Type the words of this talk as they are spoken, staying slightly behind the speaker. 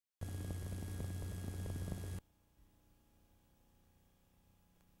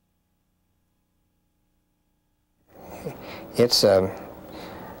It's sort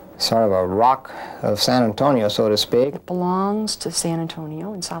of a rock of San Antonio, so to speak. It belongs to San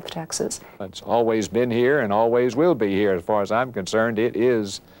Antonio in South Texas. It's always been here and always will be here as far as I'm concerned. It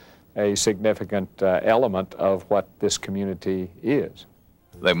is a significant element of what this community is.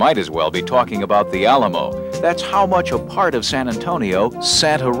 They might as well be talking about the Alamo. That's how much a part of San Antonio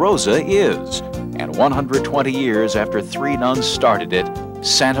Santa Rosa is. And 120 years after 3 nuns started it,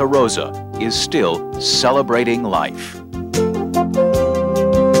 Santa Rosa is still celebrating life.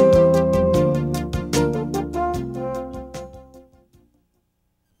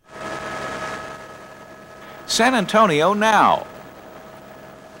 San Antonio now.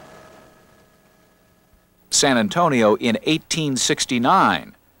 San Antonio in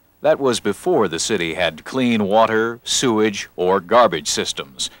 1869. That was before the city had clean water, sewage, or garbage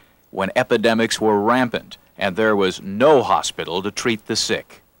systems, when epidemics were rampant and there was no hospital to treat the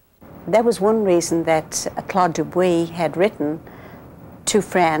sick. That was one reason that Claude Dubuis had written to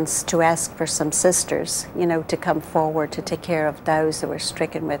France to ask for some sisters, you know, to come forward to take care of those that were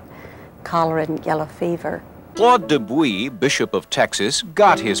stricken with cholera and yellow fever. Claude Dubuis, Bishop of Texas,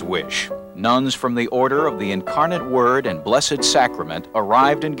 got his wish. Nuns from the Order of the Incarnate Word and Blessed Sacrament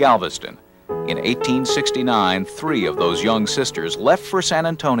arrived in Galveston. In 1869, 3 of those young sisters left for San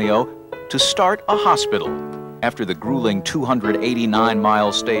Antonio to start a hospital. After the grueling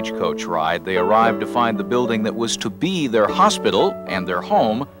 289-mile stagecoach ride, they arrived to find the building that was to be their hospital and their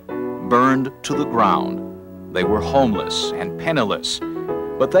home burned to the ground. They were homeless and penniless,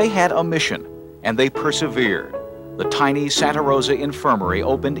 but they had a mission, and they persevered. The tiny Santa Rosa Infirmary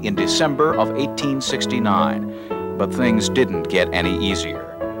opened in December of 1869, but things didn't get any easier.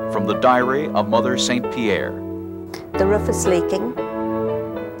 From the diary of Mother St. Pierre. The roof is leaking,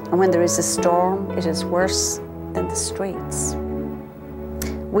 and when there is a storm, it is worse than the streets.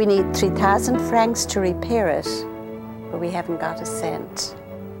 We need 3,000 francs to repair it, but we haven't got a cent.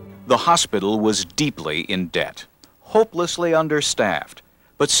 The hospital was deeply in debt, hopelessly understaffed,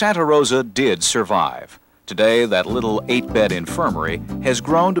 but Santa Rosa did survive. Today, that little 8-bed infirmary has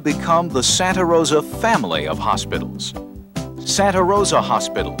grown to become the Santa Rosa family of hospitals. Santa Rosa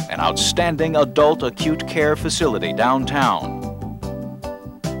Hospital, an outstanding adult acute care facility downtown.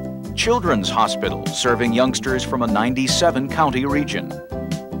 Children's Hospital, serving youngsters from a 97-county region.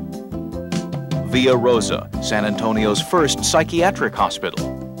 Via Rosa, San Antonio's first psychiatric hospital.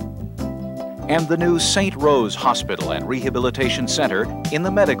 And the new St. Rose Hospital and Rehabilitation Center in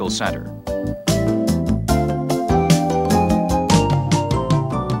the Medical Center.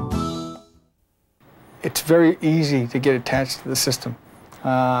 It's very easy to get attached to the system.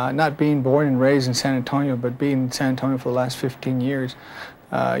 Not being born and raised in San Antonio, but being in San Antonio for the last 15 years,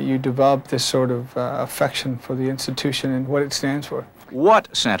 you develop this sort of affection for the institution and what it stands for. What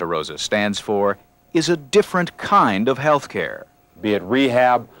Santa Rosa stands for is a different kind of health care. Be it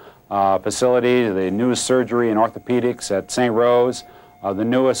rehab facilities, the newest surgery and orthopedics at St. Rose, the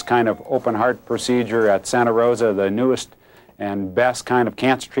newest kind of open heart procedure at Santa Rosa, the newest and best kind of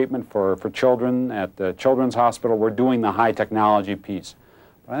cancer treatment for children at the Children's Hospital. We're doing the high technology piece.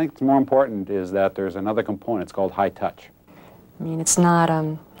 But I think what's more important is that there's another component. It's called high touch. I mean, it's not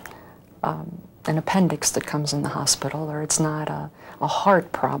an appendix that comes in the hospital, or it's not a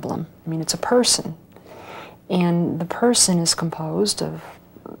heart problem. I mean, it's a person. And the person is composed of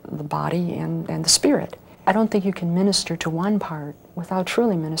the body and the spirit. I don't think you can minister to one part without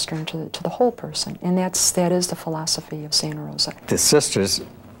truly ministering to the whole person. And that is the philosophy of Santa Rosa. The sisters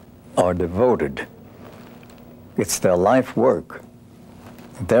are devoted. It's their life work.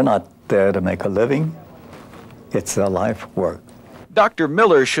 They're not there to make a living. It's their life work. Dr.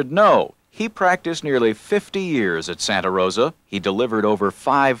 Miller should know. He practiced nearly 50 years at Santa Rosa. He delivered over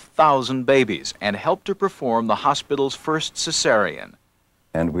 5,000 babies and helped to perform the hospital's first cesarean.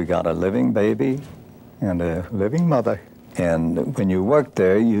 And we got a living baby and a living mother. And when you worked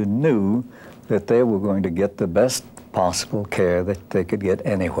there, you knew that they were going to get the best possible care that they could get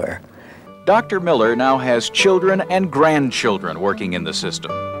anywhere. Dr. Miller now has children and grandchildren working in the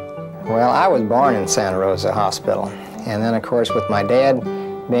system. Well, I was born in Santa Rosa Hospital. And then, of course, with my dad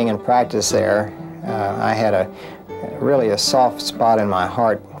being in practice there, I had really a soft spot in my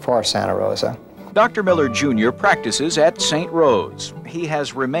heart for Santa Rosa. Dr. Miller Jr. practices at St. Rose. He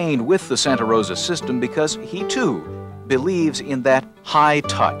has remained with the Santa Rosa system because he, too, believes in that high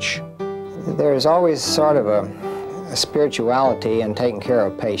touch. There's always sort of a spirituality in taking care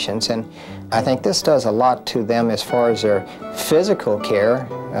of patients, and I think this does a lot to them as far as their physical care.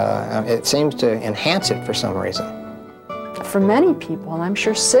 It seems to enhance it for some reason. For many people, I'm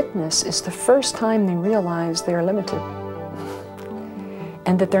sure sickness is the first time they realize they're limited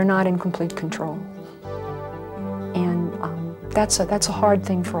and that they're not in complete control. And That's a hard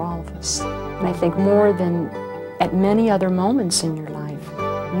thing for all of us. And I think more than at many other moments in your life,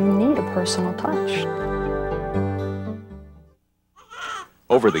 you need a personal touch.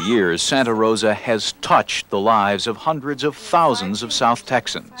 Over the years, Santa Rosa has touched the lives of hundreds of thousands of South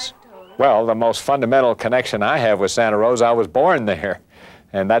Texans. Well, the most fundamental connection I have with Santa Rosa, I was born there.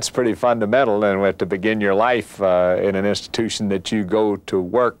 And that's pretty fundamental, and to begin your life in an institution that you go to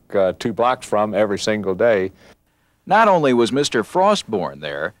work 2 blocks from every single day. Not only was Mr. Frost born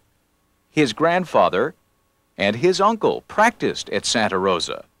there, his grandfather and his uncle practiced at Santa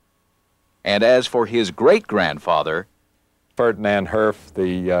Rosa. And as for his great-grandfather, Ferdinand Herf,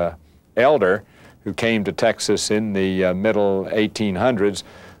 the elder, who came to Texas in the middle 1800s,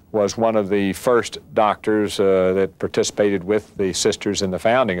 was one of the first doctors that participated with the sisters in the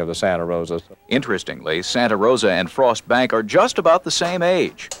founding of the Santa Rosa. Interestingly, Santa Rosa and Frost Bank are just about the same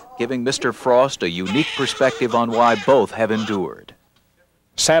age, giving Mr. Frost a unique perspective on why both have endured.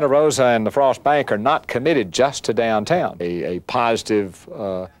 Santa Rosa and the Frost Bank are not committed just to downtown. A positive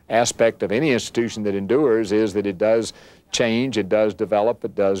aspect of any institution that endures is that it does change, it does develop,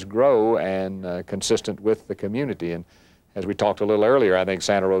 it does grow, and consistent with the community. And as we talked a little earlier, I think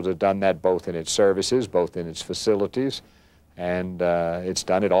Santa Rosa has done that both in its services, both in its facilities, and it's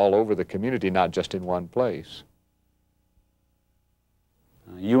done it all over the community, not just in one place.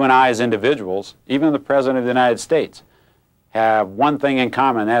 You and I as individuals, even the President of the United States, have one thing in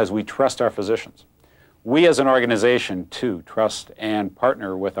common, and that is we trust our physicians. We as an organization, too, trust and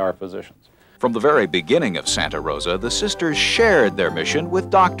partner with our physicians. From the very beginning of Santa Rosa, the sisters shared their mission with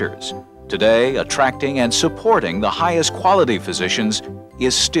doctors. Today, attracting and supporting the highest quality physicians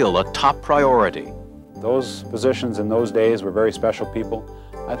is still a top priority. Those physicians in those days were very special people.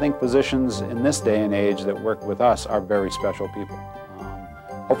 I think physicians in this day and age that work with us are very special people.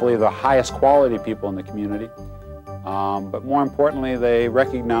 Hopefully the highest quality people in the community. But more importantly, they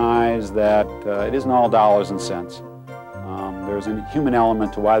recognize that it isn't all dollars and cents. There's a human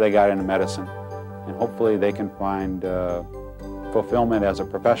element to why they got into medicine, and hopefully they can find fulfillment as a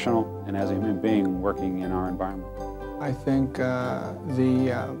professional and as a human being working in our environment. I think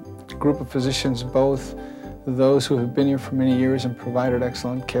the group of physicians, both those who have been here for many years and provided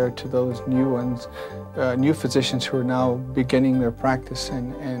excellent care to those new ones, new physicians who are now beginning their practice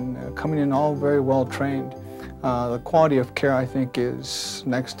and coming in all very well trained. The quality of care, I think, is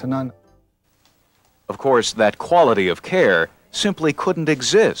next to none. Of course, that quality of care simply couldn't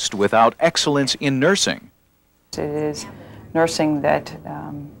exist without excellence in nursing. It is nursing that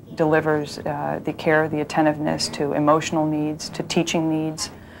delivers the care, the attentiveness to emotional needs, to teaching needs,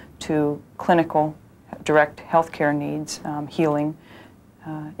 to clinical, direct healthcare needs, healing.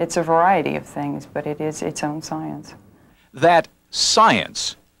 It's a variety of things, but it is its own science. That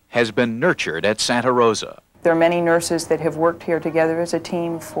science has been nurtured at Santa Rosa. There are many nurses that have worked here together as a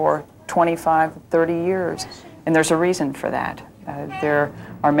team for 25, 30 years, and there's a reason for that. There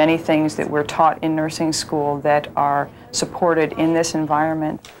are many things that we're taught in nursing school that are supported in this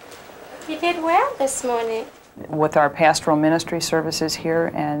environment. You did well this morning. With our pastoral ministry services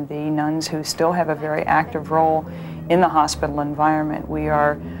here and the nuns who still have a very active role in the hospital environment, we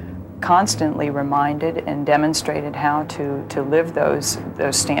are constantly reminded and demonstrated how to live those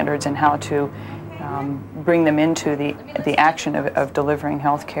standards and how to bring them into the action of delivering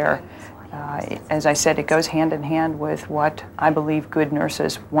health care. As I said, it goes hand in hand with what I believe good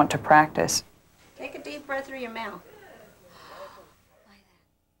nurses want to practice. Take a deep breath through your mouth.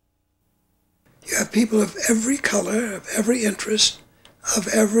 You have people of every color, of every interest, of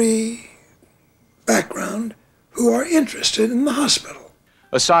every background who are interested in the hospital.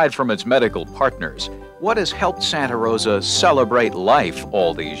 Aside from its medical partners, what has helped Santa Rosa celebrate life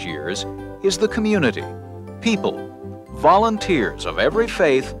all these years is the community, people, volunteers of every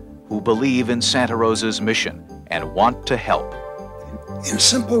faith who believe in Santa Rosa's mission and want to help. In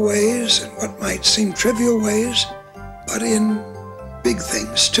simple ways, in what might seem trivial ways, but in big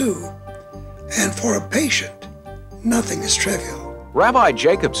things too. And for a patient, nothing is trivial. Rabbi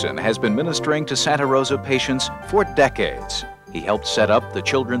Jacobson has been ministering to Santa Rosa patients for decades. He helped set up the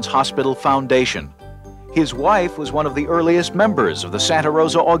Children's Hospital Foundation. His wife was one of the earliest members of the Santa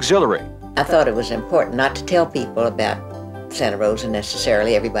Rosa Auxiliary. I thought it was important not to tell people about Santa Rosa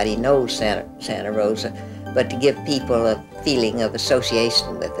necessarily. Everybody knows Santa Rosa, but to give people a feeling of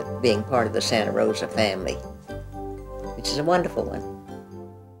association with it, being part of the Santa Rosa family, which is a wonderful one.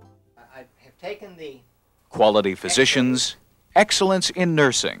 I have taken the Quality physicians, excellence in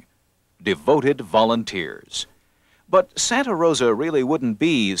nursing, devoted volunteers. But Santa Rosa really wouldn't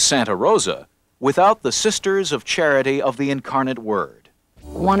be Santa Rosa without the Sisters of Charity of the Incarnate Word.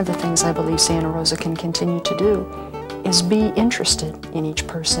 One of the things I believe Santa Rosa can continue to do is be interested in each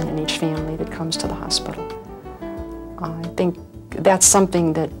person and each family that comes to the hospital. I think that's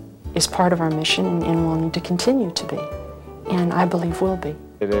something that is part of our mission and will need to continue to be, and I believe will be.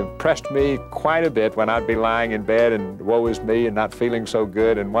 It impressed me quite a bit when I'd be lying in bed and woe is me and not feeling so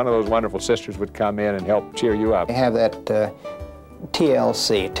good, and one of those wonderful sisters would come in and help cheer you up. They have that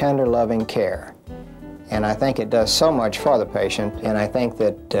TLC, tender loving care, and I think it does so much for the patient, and I think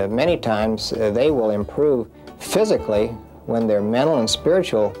that many times they will improve physically when their mental and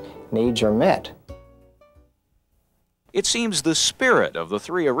spiritual needs are met. It seems the spirit of the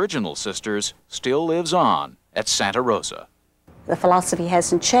three original sisters still lives on at Santa Rosa. The philosophy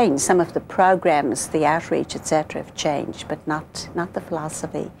hasn't changed. Some of the programs, the outreach, etc., have changed, but not the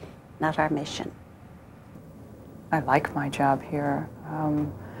philosophy, not our mission. I like my job here.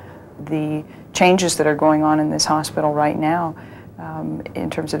 The changes that are going on in this hospital right now, in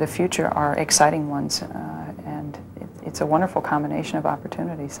terms of the future, are exciting ones, and it's a wonderful combination of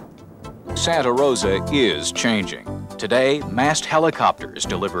opportunities. Santa Rosa is changing. Today, massed helicopters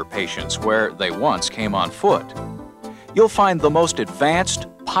deliver patients where they once came on foot. You'll find the most advanced,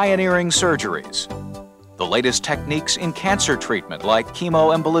 pioneering surgeries, the latest techniques in cancer treatment like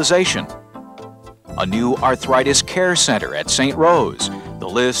chemoembolization, a new arthritis care center at St. Rose. The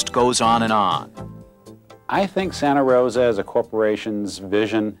list goes on and on. I think Santa Rosa as a corporation's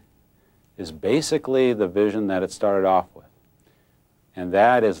vision is basically the vision that it started off with. And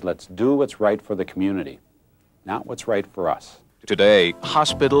that is, let's do what's right for the community, not what's right for us. Today,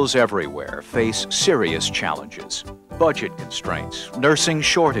 hospitals everywhere face serious challenges: budget constraints, nursing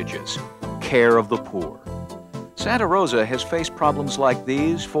shortages, care of the poor. Santa Rosa has faced problems like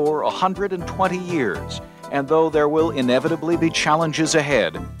these for 120 years, and though there will inevitably be challenges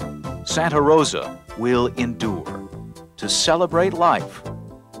ahead, Santa Rosa will endure to celebrate life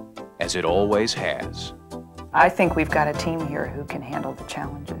as it always has. I think we've got a team here who can handle the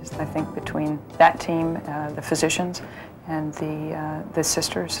challenges. I think between that team, the physicians, and the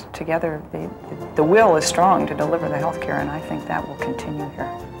sisters together, the will is strong to deliver the health care, and I think that will continue here.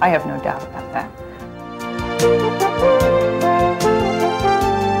 I have no doubt about that.